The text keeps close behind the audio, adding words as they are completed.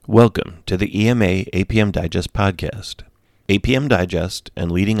Welcome to the EMA-APMdigest podcast. APMdigest and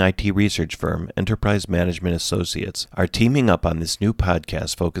leading IT research firm Enterprise Management Associates are teaming up on this new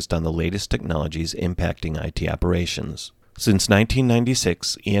podcast focused on the latest technologies impacting IT operations. Since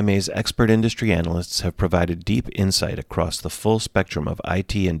 1996, EMA's expert industry analysts have provided deep insight across the full spectrum of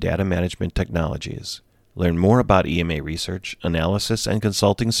IT and data management technologies. Learn more about EMA research, analysis, and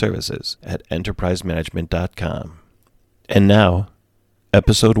consulting services at enterprisemanagement.com. And now,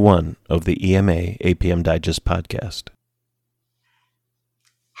 Episode 1 of the EMA-APMdigest podcast.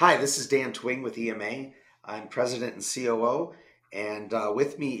 Hi, this is Dan Twing with EMA. I'm President and COO, and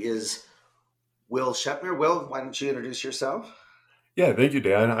with me is Will Schoeppner. Will, why don't you introduce yourself? Yeah, thank you,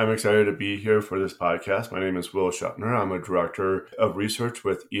 Dan. I'm excited to be here for this podcast. My name is Will Schoeppner. I'm a director of research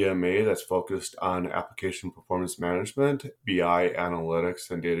with EMA that's focused on application performance management, BI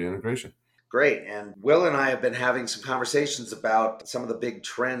analytics, and data integration. Great. And Will and I have been having some conversations about some of the big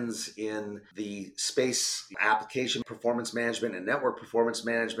trends in the space application performance management and network performance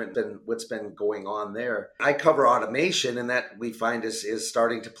management and what's been going on there. I cover automation, and that we find is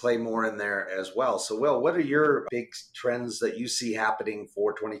starting to play more in there as well. So, Will, what are your big trends that you see happening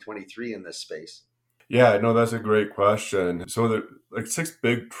for 2023 in this space? Yeah, no, that's a great question. So there are six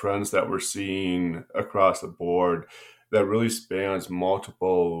big trends that we're seeing across the board that really spans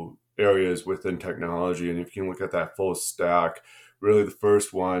multiple areas within technology. And if you can look at that full stack, really the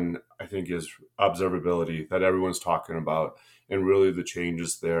first one I think is observability that everyone's talking about, and really the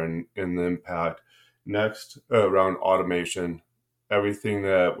changes there and the impact. Next, around automation, everything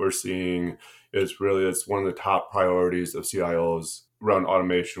that we're seeing is really, it's one of the top priorities of CIOs around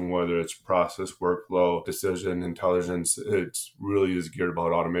automation, whether it's process, workflow, decision, intelligence. It's really is geared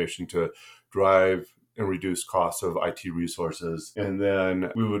about automation to drive and reduce costs of IT resources. And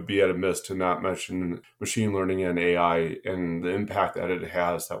then we would be at a miss to not mention machine learning and AI and the impact that it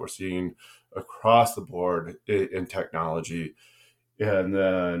has that we're seeing across the board in technology. And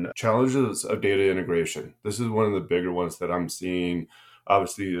then challenges of data integration. This is one of the bigger ones that I'm seeing.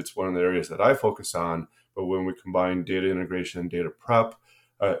 Obviously, it's one of the areas that I focus on, but when we combine data integration and data prep,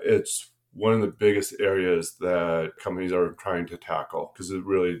 it's one of the biggest areas that companies are trying to tackle, because it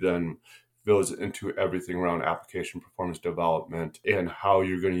really then goes into everything around application performance development and how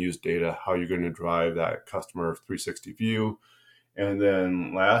you're going to use data, how you're going to drive that customer 360 view. And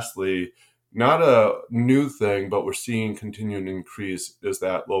then lastly, not a new thing, but we're seeing continuing increase is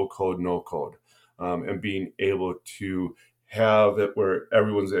that low code, no code, and being able to have it where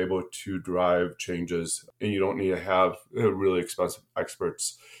everyone's able to drive changes, and you don't need to have really expensive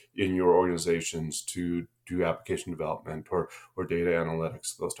experts in your organizations to do application development or data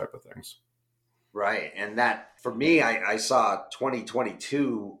analytics, those type of things. Right. And that, for me, I saw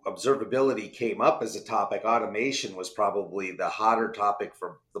 2022 observability came up as a topic. Automation was probably the hotter topic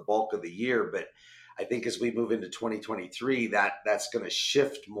for the bulk of the year. But I think as we move into 2023, that's going to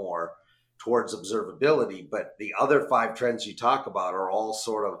shift more towards observability. But the other five trends you talk about are all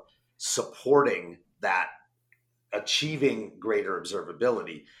sort of supporting that, achieving greater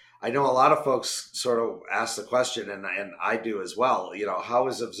observability. I know a lot of folks sort of ask the question, and I do as well, how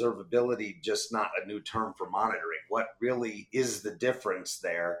is observability just not a new term for monitoring? What really is the difference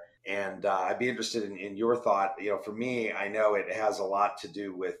there? And I'd be interested in your thought. For me, I know it has a lot to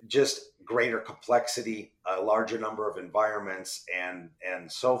do with just greater complexity, a larger number of environments, and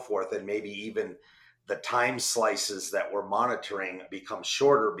so forth, and maybe even the time slices that we're monitoring become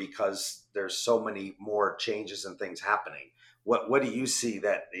shorter because there's so many more changes and things happening. What do you see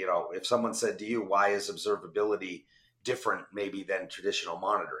that, if someone said to you, why is observability different maybe than traditional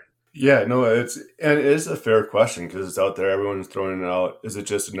monitoring? Yeah, no, it is a fair question because it's out there. Everyone's throwing it out. Is it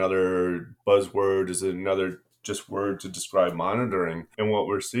just another buzzword? Is it another just word to describe monitoring? And what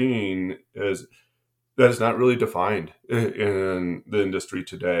we're seeing is that it's not really defined in the industry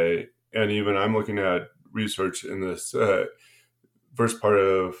today. And even I'm looking at research in this first part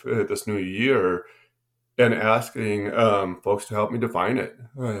of this new year and asking folks to help me define it,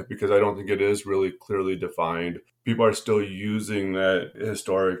 because I don't think it is really clearly defined. People are still using that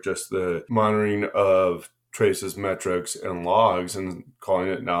historic, just the monitoring of traces, metrics, and logs and calling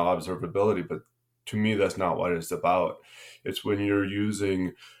it now observability. But to me, that's not what it's about. It's when you're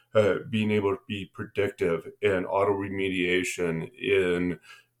using being able to be predictive and auto remediation in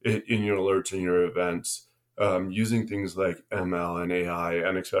your alerts and your events. Using things like ML and AI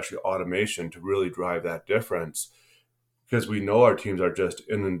and especially automation to really drive that difference. Because we know our teams are just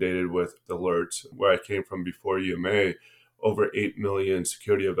inundated with alerts. Where I came from before EMA, over 8 million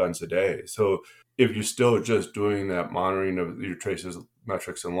security events a day. So if you're still just doing that monitoring of your traces,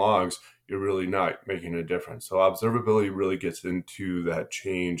 metrics and logs, you're really not making a difference. So observability really gets into that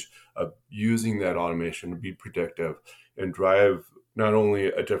change of using that automation to be predictive and drive not only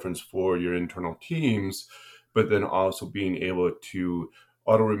a difference for your internal teams, but then also being able to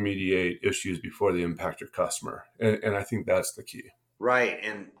auto remediate issues before they impact your customer. And I think that's the key. Right.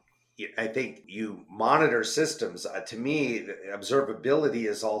 And I think you monitor systems. To me, observability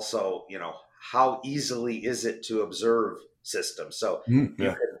is also, how easily is it to observe systems? So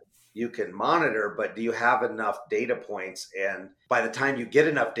Yeah. you can monitor, but do you have enough data points? And by the time you get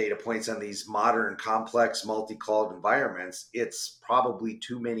enough data points on these modern, complex, multi-cloud environments, it's probably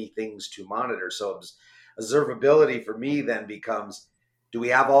too many things to monitor. So observability for me then becomes, do we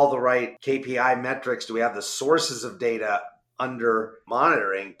have all the right KPI metrics? Do we have the sources of data under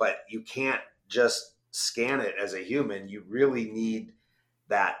monitoring? But you can't just scan it as a human. You really need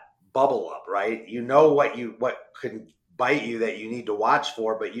that bubble up, right? You know what could bite you that you need to watch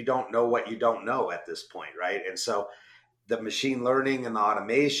for, but you don't know what you don't know at this point, right? And so the machine learning and the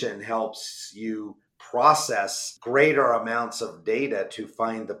automation helps you process greater amounts of data to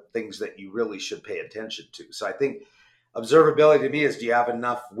find the things that you really should pay attention to. So I think observability to me is, do you have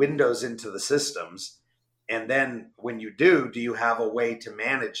enough windows into the systems? And then when you do you have a way to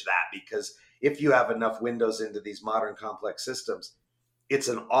manage that? Because if you have enough windows into these modern complex systems, it's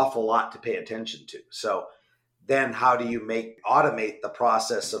an awful lot to pay attention to. So then how do you automate the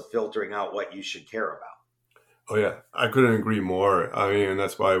process of filtering out what you should care about? Oh yeah, I couldn't agree more. I mean, and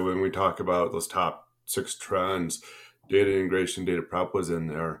that's why when we talk about those top 6 trends, data integration, data prep was in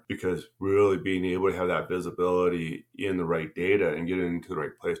there, because really being able to have that visibility in the right data and get it into the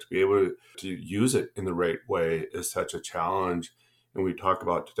right place to be able to use it in the right way is such a challenge. And we talk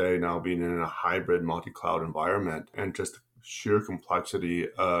about today now being in a hybrid multi-cloud environment, and just sheer complexity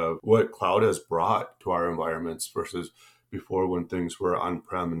of what cloud has brought to our environments versus before, when things were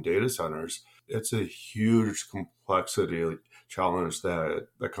on-prem and data centers. It's a huge complexity challenge that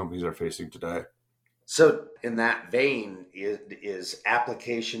companies are facing today. So in that vein, is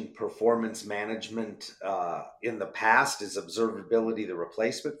application performance management in the past, is observability the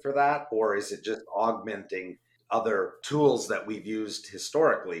replacement for that? Or is it just augmenting other tools that we've used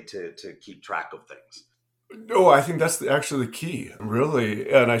historically to keep track of things? No, I think that's actually the key, really.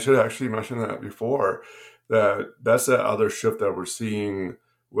 And I should actually mention that before, that's the other shift that we're seeing,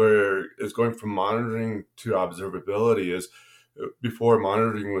 where it's going from monitoring to observability. Is before,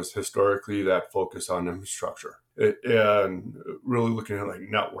 monitoring was historically that focus on infrastructure and really looking at like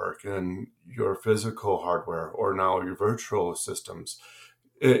network and your physical hardware, or now your virtual systems.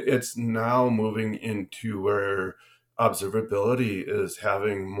 It's now moving into where observability is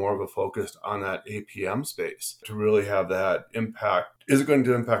having more of a focus on that APM space to really have that impact. Is it going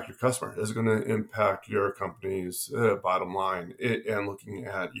to impact your customer? Is it going to impact your company's bottom line? And looking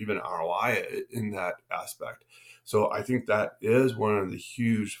at even ROI in that aspect. So I think that is one of the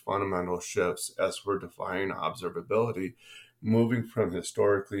huge fundamental shifts as we're defining observability, moving from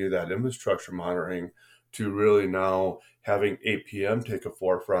historically that infrastructure monitoring to really now having APM take a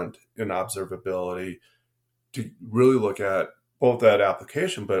forefront in observability, to really look at both that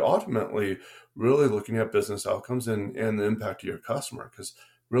application, but ultimately really looking at business outcomes and the impact to your customer, because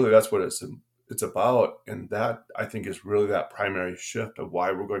really that's what it's about. And that, I think, is really that primary shift of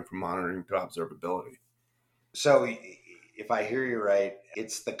why we're going from monitoring to observability. So if I hear you right,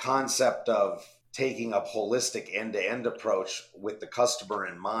 it's the concept of taking a holistic end-to-end approach with the customer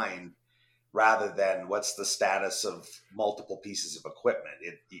in mind, rather than what's the status of multiple pieces of equipment.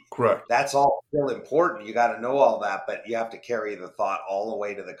 Correct. That's all still important. You got to know all that, but you have to carry the thought all the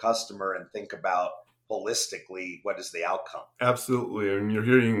way to the customer and think about holistically, what is the outcome? Absolutely. And you're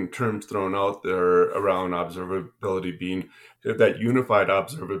hearing terms thrown out there around observability being that unified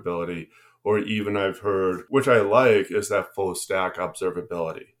observability, or even I've heard, which I like, is that full stack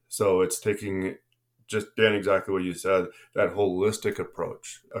observability. So it's taking, just Dan, exactly what you said, that holistic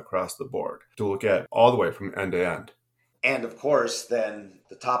approach across the board to look at all the way from end to end. And of course, then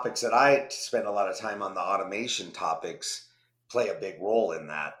the topics that I spend a lot of time on, the automation topics, play a big role in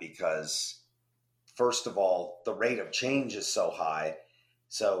that, because first of all, the rate of change is so high.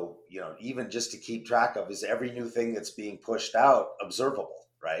 So, even just to keep track of, is every new thing that's being pushed out observable,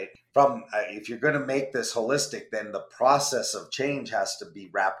 right? If you're going to make this holistic, then the process of change has to be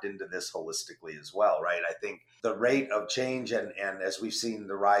wrapped into this holistically as well, right? I think the rate of change, and as we've seen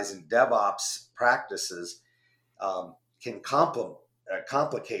the rise in DevOps practices, can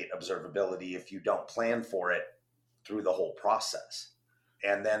complicate observability if you don't plan for it through the whole process.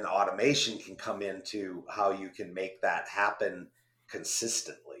 And then automation can come into how you can make that happen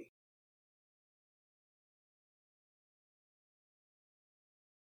consistently.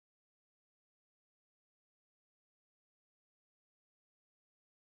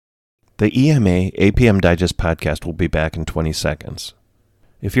 The EMA-APMdigest podcast will be back in 20 seconds.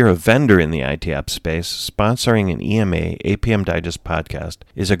 If you're a vendor in the IT app space, sponsoring an EMA-APMdigest podcast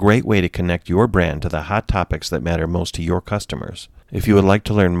is a great way to connect your brand to the hot topics that matter most to your customers. If you would like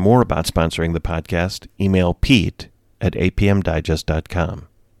to learn more about sponsoring the podcast, email pete@apmdigest.com.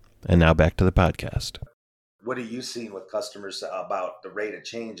 And now back to the podcast. What are you seeing with customers about the rate of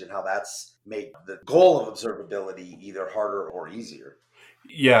change and how that's made the goal of observability either harder or easier?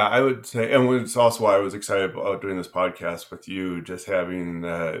 Yeah, I would say, and it's also why I was excited about doing this podcast with you, just having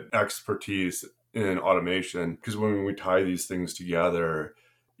that expertise in automation, because when we tie these things together,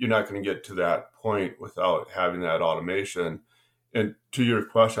 you're not going to get to that point without having that automation. And to your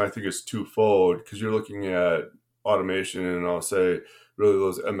question, I think it's twofold, because you're looking at automation, and I'll say really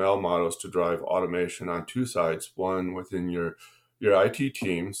those ML models to drive automation on two sides, one within your IT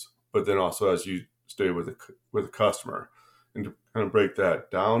teams, but then also as you stay with a customer. And to kind of break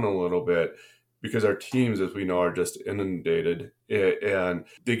that down a little bit, because our teams, as we know, are just inundated, and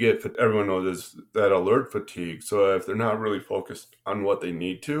they get, everyone knows that alert fatigue. So if they're not really focused on what they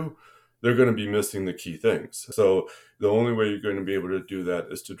need to, they're going to be missing the key things. So the only way you're going to be able to do that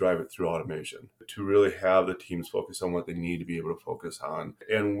is to drive it through automation, to really have the teams focus on what they need to be able to focus on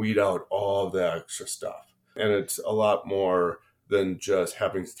and weed out all the extra stuff. And it's a lot more than just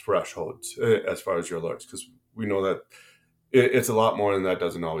having thresholds as far as your alerts, because we know that it's a lot more, and that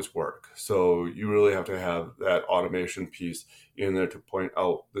doesn't always work. So you really have to have that automation piece in there to point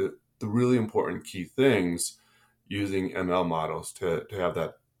out the really important key things using ML models to have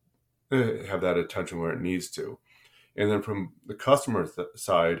that attention where it needs to. And then from the customer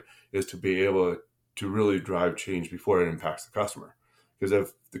side is to be able to really drive change before it impacts the customer. Because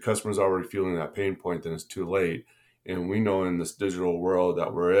if the customer is already feeling that pain point, then it's too late. And we know in this digital world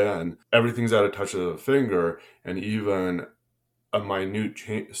that we're in, everything's at a touch of the finger, and even a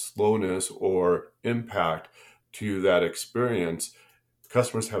minute slowness or impact to that experience,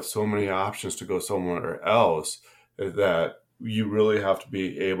 customers have so many options to go somewhere else that you really have to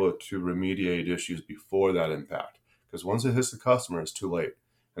be able to remediate issues before that impact. Because once it hits the customer, it's too late.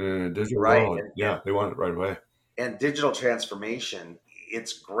 And in a digital world, they want it right away. And digital transformation,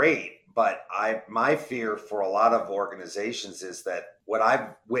 it's great. But my fear for a lot of organizations is that what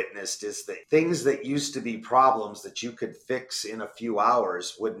I've witnessed is that things that used to be problems that you could fix in a few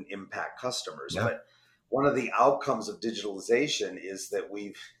hours wouldn't impact customers. Yeah. But one of the outcomes of digitalization is that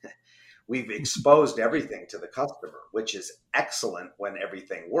we've exposed everything to the customer, which is excellent when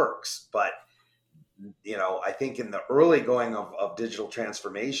everything works. But, I think in the early going of digital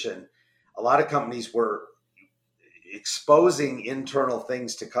transformation, a lot of companies were exposing internal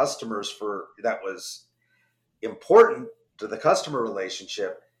things to customers that was important to the customer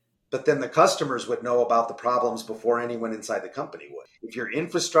relationship, but then the customers would know about the problems before anyone inside the company would. If your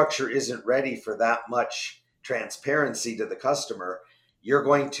infrastructure isn't ready for that much transparency to the customer, you're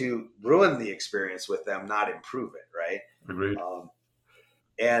going to ruin the experience with them, not improve it, right? Agreed.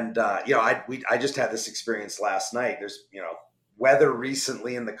 I just had this experience last night. There's, weather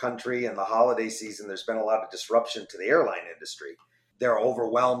recently in the country and the holiday season, there's been a lot of disruption to the airline industry. They're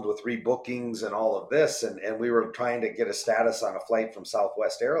overwhelmed with rebookings and all of this. And we were trying to get a status on a flight from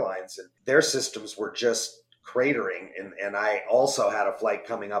Southwest Airlines, and their systems were just cratering. And I also had a flight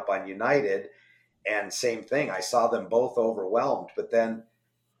coming up on United, and same thing. I saw them both overwhelmed. But then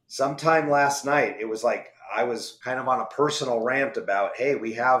sometime last night, it was like I was kind of on a personal rant about, hey,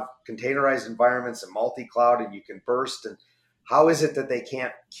 we have containerized environments and multi-cloud, and you can burst, and how is it that they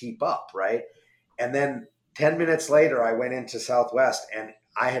can't keep up, right? And then 10 minutes later, I went into Southwest, and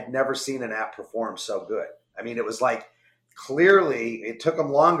I had never seen an app perform so good. I mean, it was like, clearly it took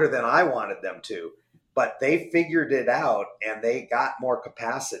them longer than I wanted them to, but they figured it out and they got more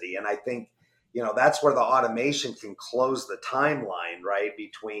capacity. And I think, that's where the automation can close the timeline, right?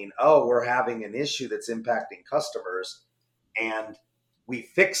 Between, we're having an issue that's impacting customers, and we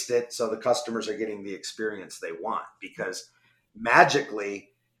fixed it so the customers are getting the experience they want. Because magically,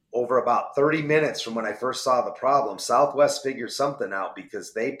 over about 30 minutes from when I first saw the problem, Southwest figured something out,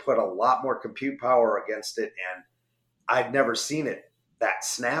 because they put a lot more compute power against it, and I'd never seen it that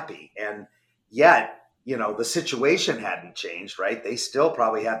snappy. And yet, the situation hadn't changed, right? They still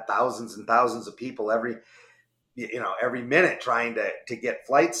probably had thousands and thousands of people every minute trying to get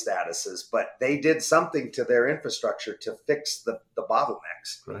flight statuses, but they did something to their infrastructure to fix the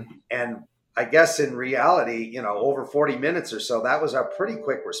bottlenecks. Right. And I guess in reality, over 40 minutes or so, that was a pretty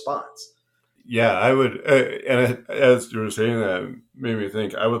quick response. Yeah, I would. And as you were saying that, made me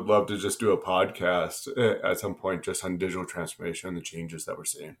think I would love to just do a podcast at some point just on digital transformation and the changes that we're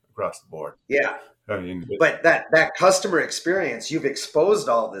seeing across the board. Yeah. I mean, But that customer experience, you've exposed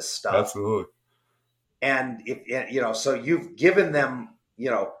all this stuff. absolutely. And if so you've given them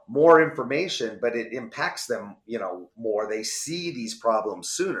more information, but it impacts them more. They see these problems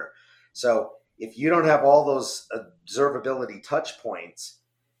sooner. So if you don't have all those observability touch points,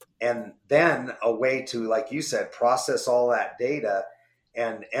 and then a way to, like you said, process all that data,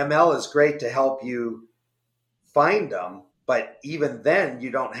 and ML is great to help you find them, but even then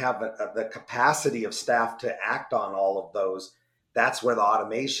you don't have the capacity of staff to act on all of those. That's where the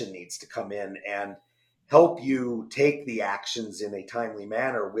automation needs to come in and help you take the actions in a timely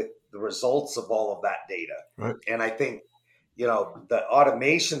manner with the results of all of that data. Right. And I think the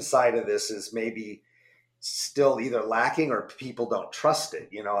automation side of this is maybe still either lacking or people don't trust it.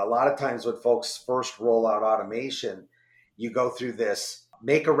 A lot of times when folks first roll out automation, you go through this,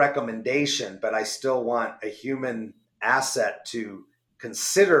 make a recommendation, but I still want a human asset to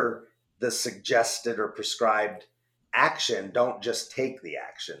consider the suggested or prescribed action. Don't just take the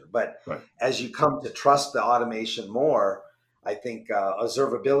action. But Right. as you come to trust the automation more, I think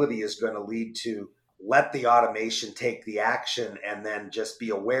observability is going to lead to let the automation take the action and then just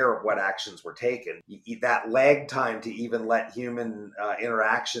be aware of what actions were taken. That lag time to even let human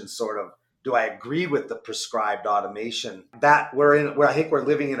interaction sort of, do I agree with the prescribed automation? That where I think we're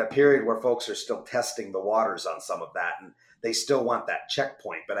living in a period where folks are still testing the waters on some of that, and they still want that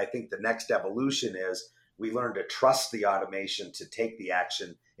checkpoint. But I think the next evolution is we learn to trust the automation to take the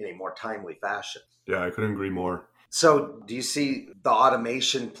action in a more timely fashion. Yeah, I couldn't agree more. So do you see the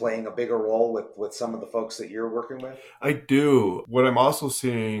automation playing a bigger role with some of the folks that you're working with? I do. What I'm also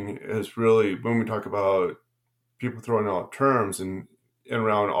seeing is really when we talk about people throwing out terms and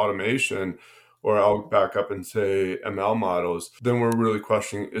around automation, or I'll back up and say ML models, then we're really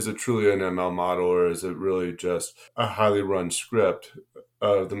questioning, is it truly an ML model or is it really just a highly run script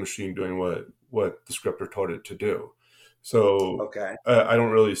of the machine doing what the scripter told it to do? So Okay. I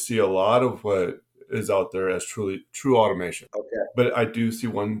don't really see a lot of what is out there as true automation. Okay. But I do see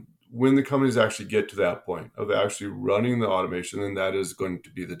when the companies actually get to that point of actually running the automation, then that is going to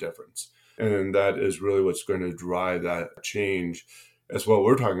be the difference. And that is really what's going to drive that change as what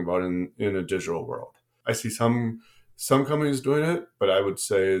we're talking about in a digital world. I see some companies doing it, but I would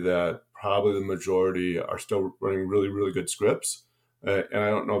say that probably the majority are still running really, really good scripts. And I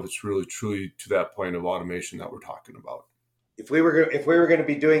don't know if it's really truly to that point of automation that we're talking about. If we were going to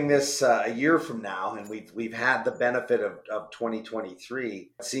be doing this a year from now, and we've had the benefit of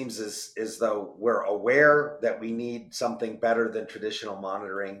 2023, it seems as though we're aware that we need something better than traditional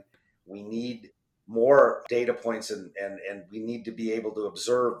monitoring. We need more data points, and we need to be able to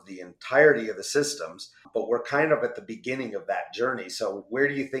observe the entirety of the systems. But we're kind of at the beginning of that journey. So where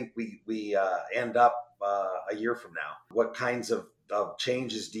do you think we end up a year from now? What kinds of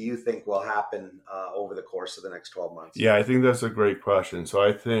changes do you think will happen over the course of the next 12 months? Yeah, I think that's a great question. So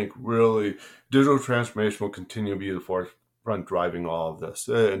I think really digital transformation will continue to be the forefront driving all of this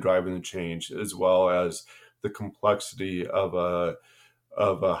and driving the change, as well as the complexity of a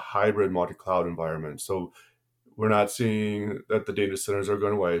hybrid multi-cloud environment. So we're not seeing that the data centers are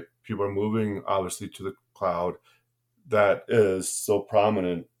going away. People are moving obviously to the cloud. That is so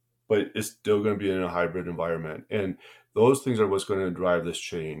prominent, but it's still going to be in a hybrid environment. And those things are what's going to drive this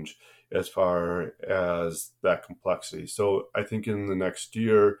change as far as that complexity. So I think in the next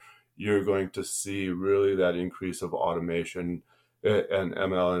year, you're going to see really that increase of automation and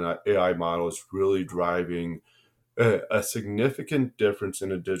ML and AI models really driving a significant difference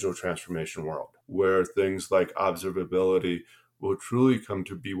in a digital transformation world, where things like observability will truly come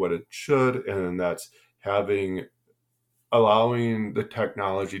to be what it should. And that's allowing the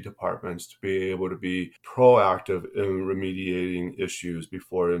technology departments to be able to be proactive in remediating issues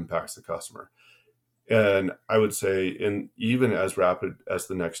before it impacts the customer. And I would say even as rapid as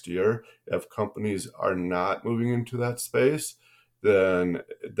the next year, if companies are not moving into that space, then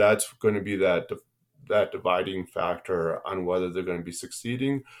that's going to be that dividing factor on whether they're going to be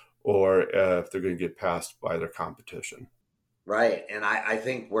succeeding or if they're going to get passed by their competition. Right. And I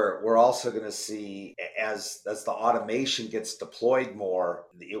think we're also going to see as the automation gets deployed more,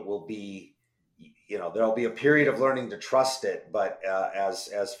 it will be, there'll be a period of learning to trust it. But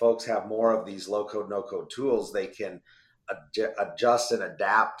as folks have more of these low code, no code tools, they can adjust and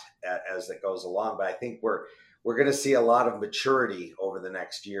adapt as it goes along. But I think we're going to see a lot of maturity over the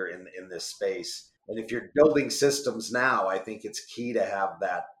next year in this space. And if you're building systems now, I think it's key to have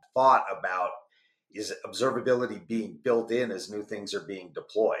that thought about, is observability being built in as new things are being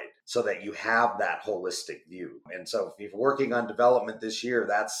deployed so that you have that holistic view. And so if you're working on development this year,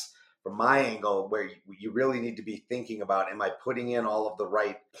 that's from my angle, where you really need to be thinking about, am I putting in all of the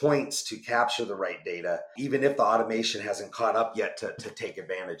right points to capture the right data, even if the automation hasn't caught up yet to take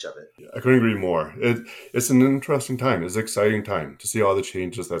advantage of it? I couldn't agree more. It's an interesting time. It's an exciting time to see all the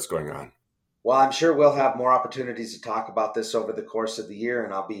changes that's going on. Well, I'm sure we'll have more opportunities to talk about this over the course of the year,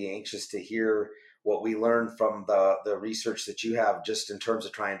 and I'll be anxious to hear what we learn from the research that you have just in terms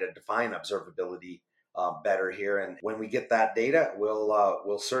of trying to define observability better here. And when we get that data,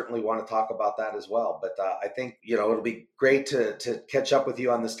 we'll certainly want to talk about that as well. But I think it'll be great to catch up with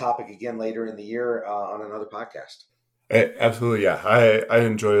you on this topic again later in the year on another podcast. Absolutely, yeah. I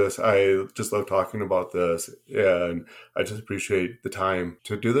enjoy this. I just love talking about this, and I just appreciate the time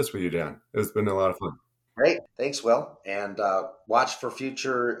to do this with you, Dan. It's been a lot of fun. Great. Thanks, Will. And watch for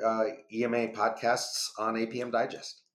future EMA podcasts on APM Digest.